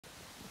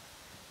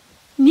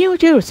New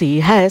Jersey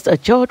has a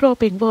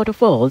jaw-dropping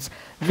waterfalls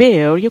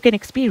where you can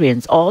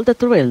experience all the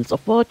thrills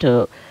of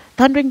water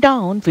thundering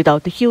down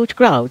without the huge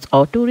crowds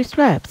or tourist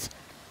traps.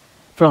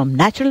 From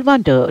natural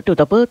wonder to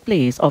the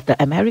birthplace of the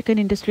American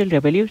Industrial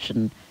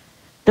Revolution,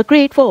 the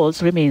Great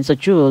Falls remains a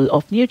jewel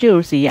of New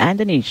Jersey and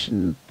the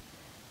nation.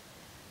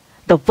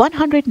 The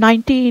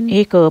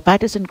 119-acre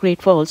Paterson Great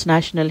Falls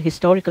National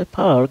Historical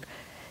Park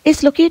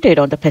is located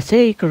on the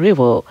Passaic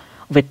River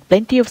with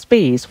plenty of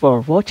space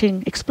for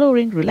watching,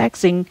 exploring,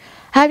 relaxing,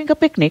 having a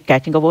picnic,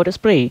 catching a water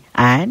spray,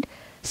 and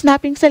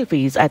snapping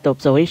selfies at the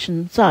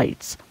observation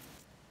sites.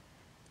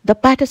 The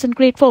Paterson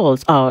Great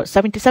Falls are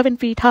 77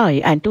 feet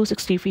high and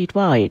 260 feet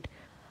wide.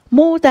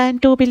 More than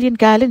 2 billion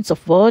gallons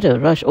of water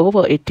rush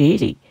over it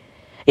daily.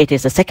 It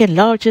is the second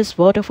largest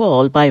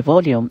waterfall by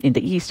volume in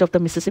the east of the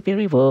Mississippi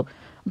River,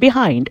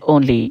 behind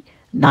only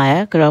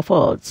Niagara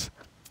Falls.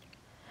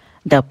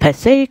 The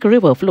Passaic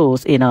River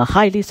flows in a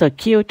highly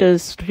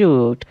circuitous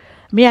route,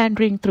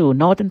 meandering through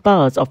northern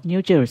parts of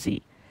New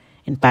Jersey.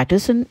 In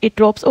Paterson, it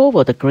drops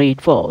over the Great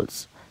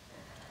Falls.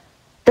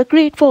 The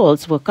Great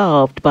Falls were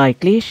carved by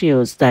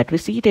glaciers that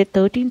receded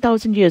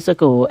 13,000 years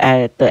ago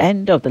at the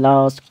end of the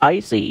last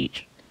ice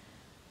age.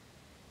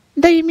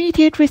 The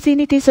immediate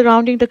vicinity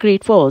surrounding the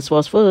Great Falls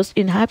was first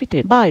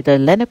inhabited by the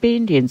Lenape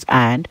Indians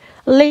and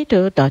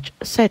later Dutch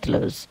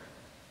settlers.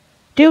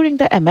 During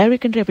the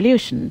American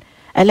Revolution,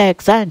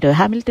 Alexander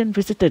Hamilton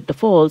visited the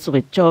falls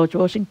with George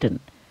Washington.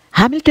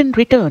 Hamilton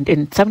returned in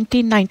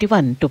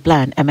 1791 to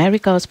plan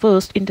America's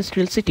first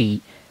industrial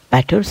city,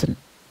 Paterson.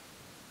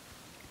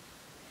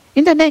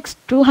 In the next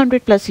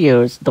 200-plus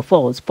years, the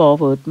falls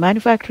powered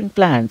manufacturing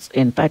plants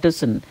in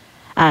Paterson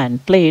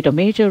and played a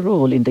major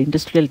role in the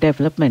industrial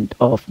development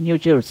of New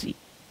Jersey.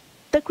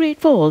 The Great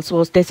Falls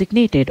was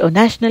designated a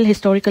National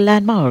Historical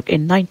Landmark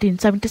in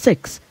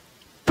 1976.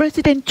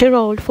 President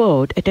Gerald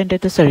Ford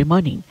attended the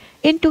ceremony.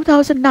 In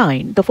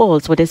 2009, the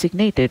falls were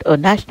designated a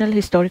National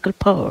Historical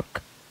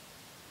Park.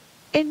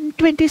 In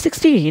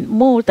 2016,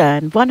 more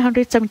than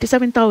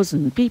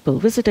 177,000 people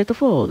visited the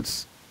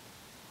falls.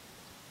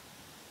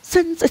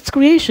 Since its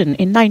creation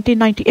in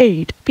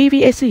 1998,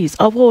 PVSC's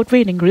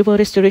award-winning river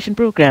restoration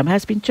program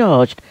has been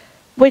charged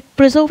with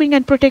preserving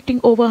and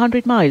protecting over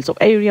 100 miles of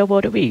area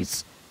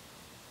waterways.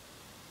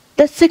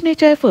 The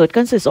signature effort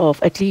consists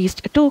of at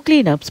least 2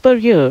 cleanups per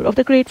year of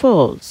the Great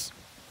Falls.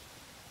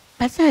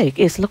 Passaic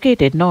is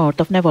located north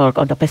of Newark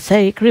on the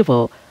Passaic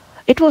River.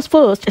 It was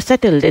first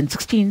settled in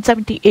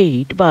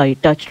 1678 by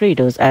Dutch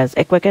traders as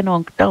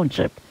Equaganong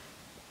Township.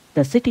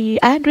 The city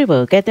and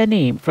river get their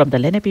name from the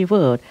Lenape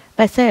word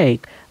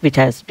Passaic, which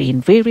has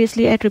been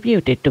variously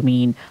attributed to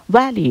mean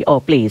valley or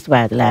place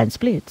where the land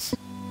splits.